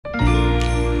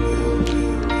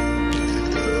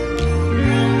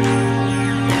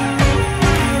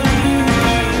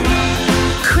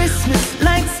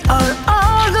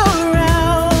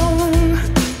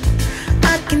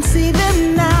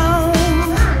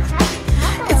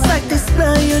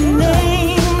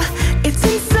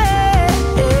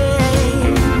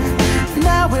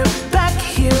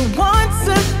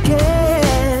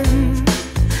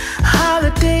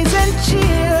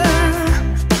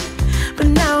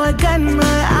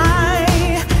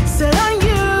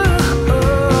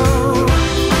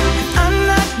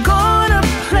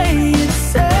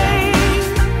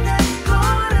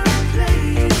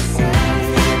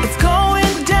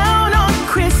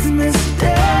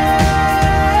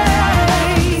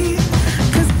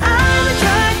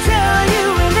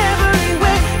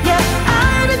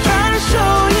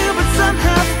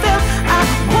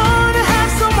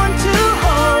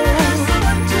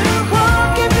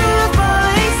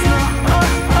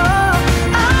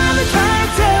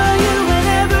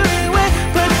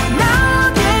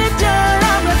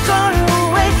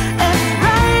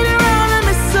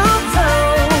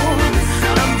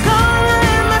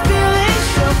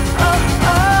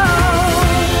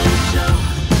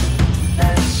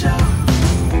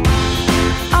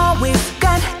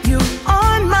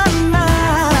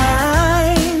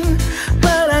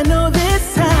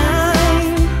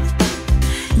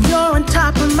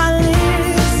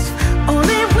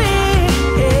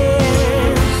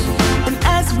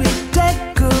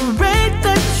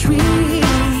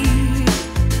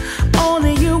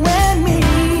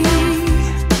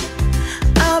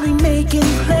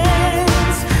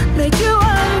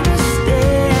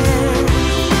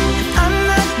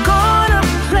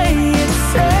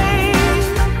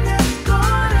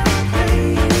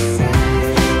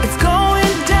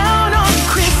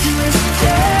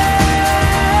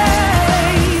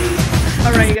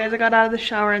guys. I got out of the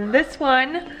shower and this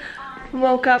one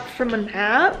woke up from a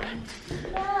nap.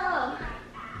 No.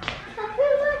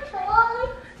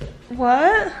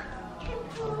 What?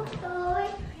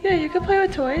 Yeah, you can play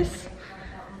with toys.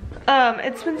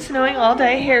 It's been snowing all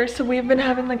day here, so we've been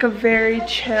having like a very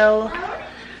chill,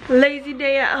 lazy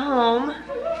day at home.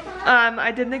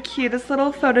 I did the cutest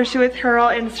little photo shoot with her. I'll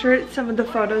insert some of the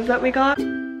photos that we got.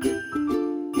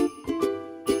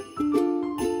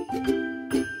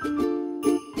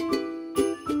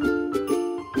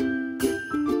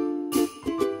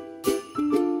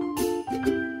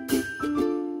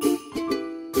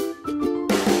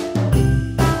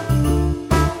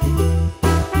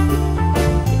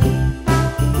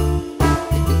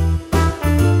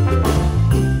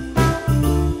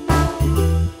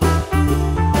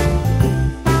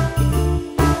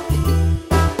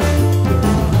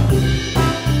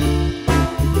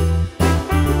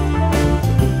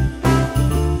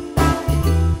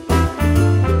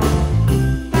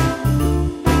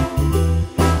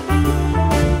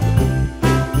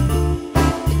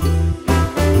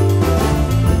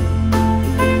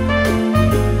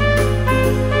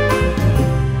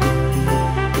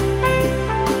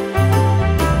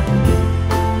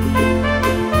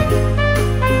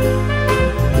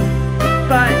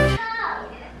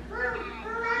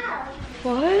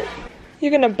 What?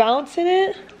 You're gonna bounce in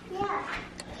it? Yeah.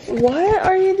 What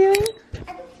are you doing?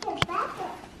 I just back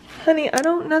it. Honey, I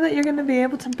don't know that you're gonna be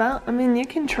able to bounce. I mean, you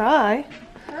can try.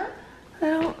 Huh? I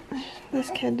don't. This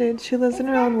kid, dude, she lives in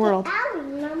her own world.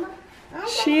 Owie, Mama.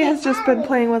 She has just been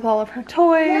playing with all of her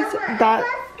toys. That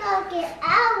Let's go get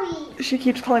Owie. she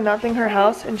keeps calling that thing her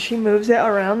house, and she moves it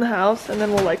around the house, and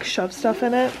then we'll like shove stuff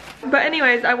in it. But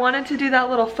anyways, I wanted to do that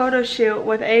little photo shoot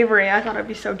with Avery. I thought it'd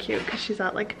be so cute because she's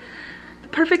at like the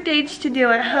perfect age to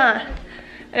do it, huh?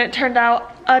 And it turned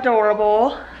out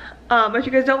adorable. If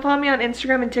you guys don't follow me on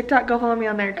Instagram and TikTok, go follow me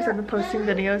on there because I've been posting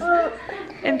videos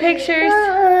and pictures.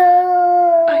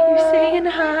 Are you saying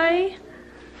hi?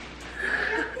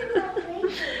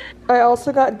 I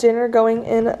also got dinner going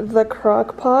in the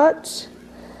crock pot.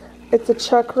 It's a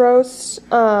chuck roast.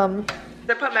 I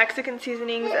put Mexican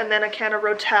seasonings and then a can of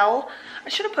Rotel. I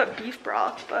should have put beef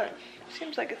broth, but it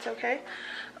seems like it's okay.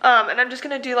 And I'm just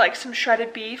gonna do like some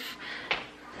shredded beef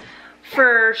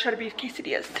for shredded beef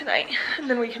quesadillas tonight. And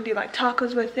then we can do like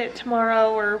tacos with it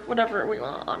tomorrow or whatever we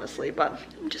want, honestly. But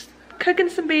I'm just cooking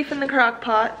some beef in the crock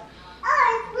pot.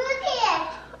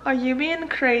 Oh, Are you being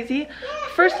crazy?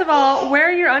 First of all, where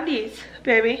are your undies,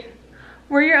 baby?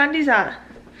 Where are your undies at?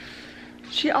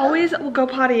 She always will go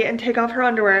potty and take off her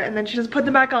underwear and then she just put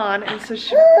them back on, and so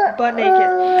she's butt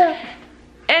naked.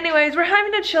 Anyways, we're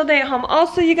having a chill day at home.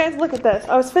 Also, you guys, look at this.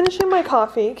 I was finishing my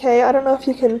coffee, okay? I don't know if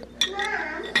you can...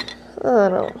 I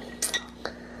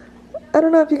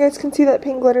don't know if you guys can see that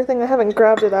pink glitter thing. I haven't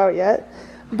grabbed it out yet.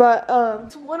 But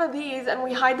it's one of these, and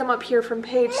we hide them up here from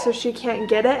Paige so she can't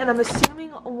get it. And I'm assuming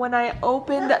when I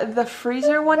opened the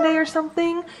freezer one day or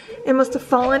something, it must have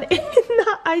fallen in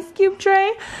the ice cube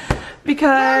tray,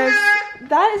 because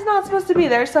that is not supposed to be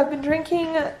there. So I've been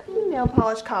drinking nail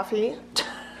polish coffee,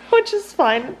 which is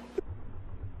fine.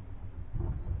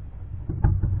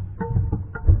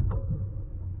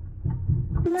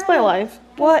 It's my life.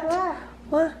 What?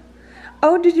 What?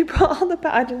 Oh, did you put all the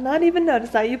I did not even notice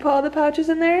that. You put all the pouches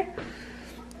in there?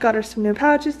 Got her some new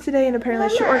pouches today, and apparently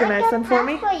she organized them for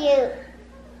me.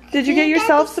 Did you get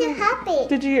yourself some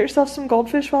Did you get yourself some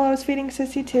goldfish while I was feeding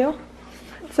Sissy too?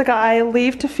 It's like I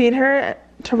leave to feed her,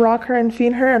 to rock her and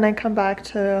feed her, and I come back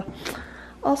to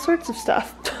all sorts of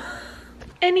stuff.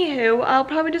 Anywho, I'll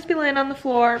probably just be laying on the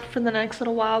floor for the next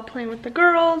little while, playing with the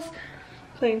girls,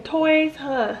 playing toys,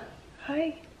 huh?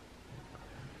 Hi.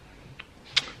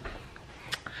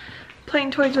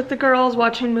 Playing toys with the girls,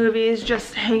 watching movies,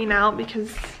 just hanging out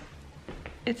because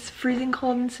it's freezing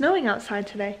cold and snowing outside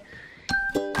today.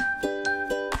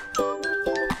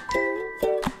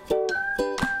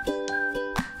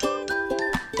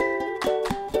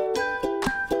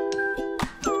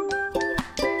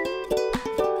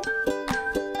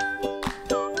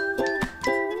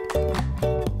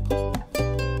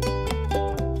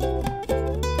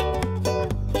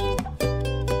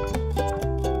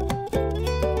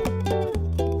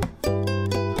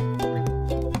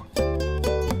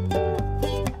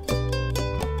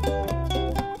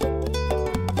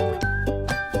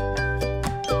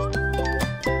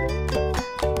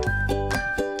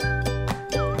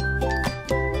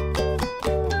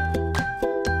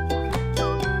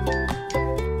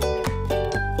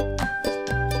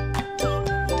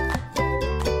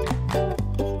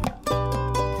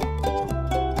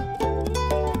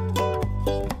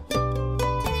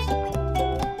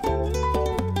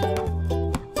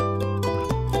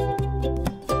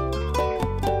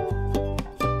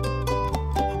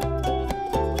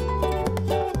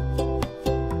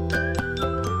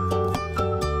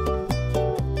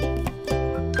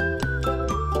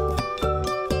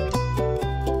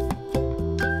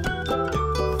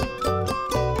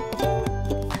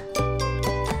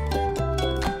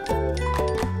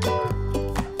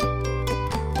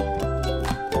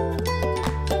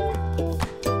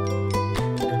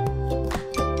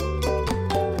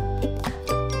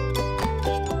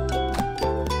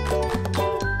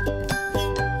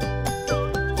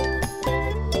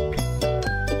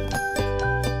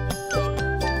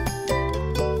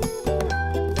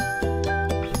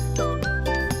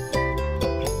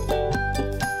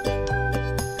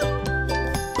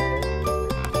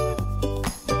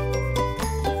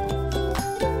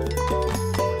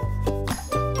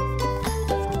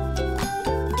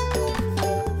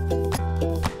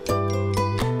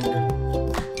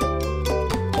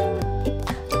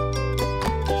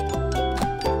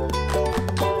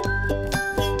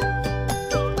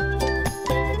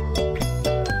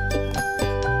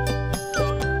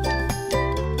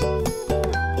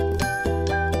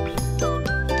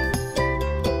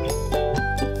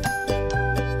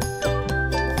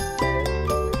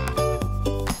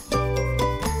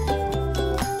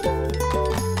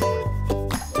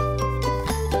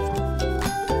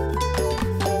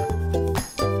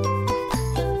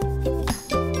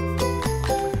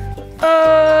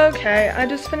 Okay, I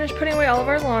just finished putting away all of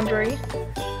our laundry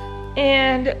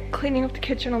and cleaning up the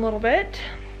kitchen a little bit.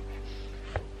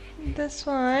 This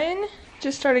one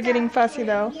just started getting fussy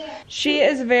though. She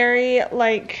is very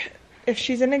like, if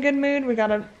she's in a good mood, we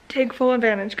gotta take full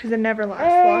advantage because it never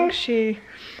lasts long.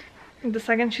 The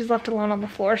second she's left alone on the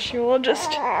floor, she will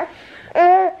just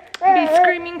be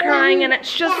screaming, crying, and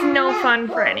it's just no fun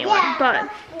for anyone, but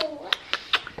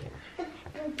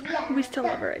we still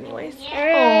love her anyways.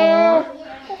 Aww.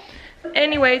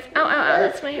 Anyways, ow, ow, ow,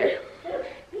 that's my hair.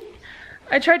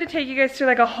 I tried to take you guys through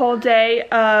like a whole day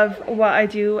of what I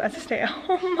do as a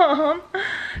stay-at-home mom.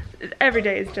 Every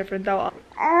day is different though.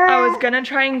 I was gonna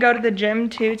try and go to the gym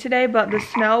too today, but the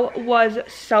snow was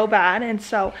so bad, and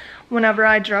so whenever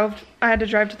I had to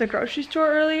drive to the grocery store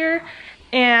earlier,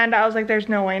 and I was like, there's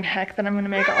no way in heck that I'm gonna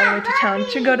make it all the way to town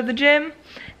to go to the gym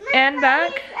and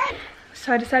back.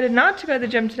 So I decided not to go to the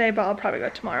gym today, but I'll probably go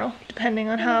tomorrow, depending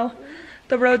on how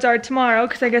the roads are tomorrow,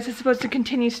 because I guess it's supposed to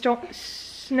continue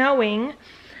snowing.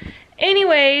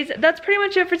 Anyways, that's pretty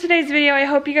much it for today's video. I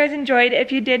hope you guys enjoyed.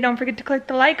 If you did, don't forget to click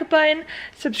the like button,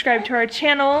 subscribe to our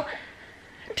channel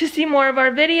to see more of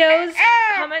our videos.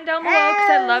 Comment down below because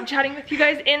I love chatting with you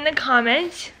guys in the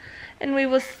comments. And we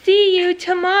will see you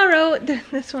tomorrow,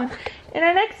 this one, in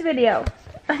our next video.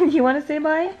 You want to say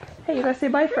bye? Hey, you gotta say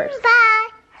bye first. Bye.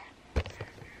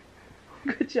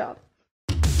 Good job.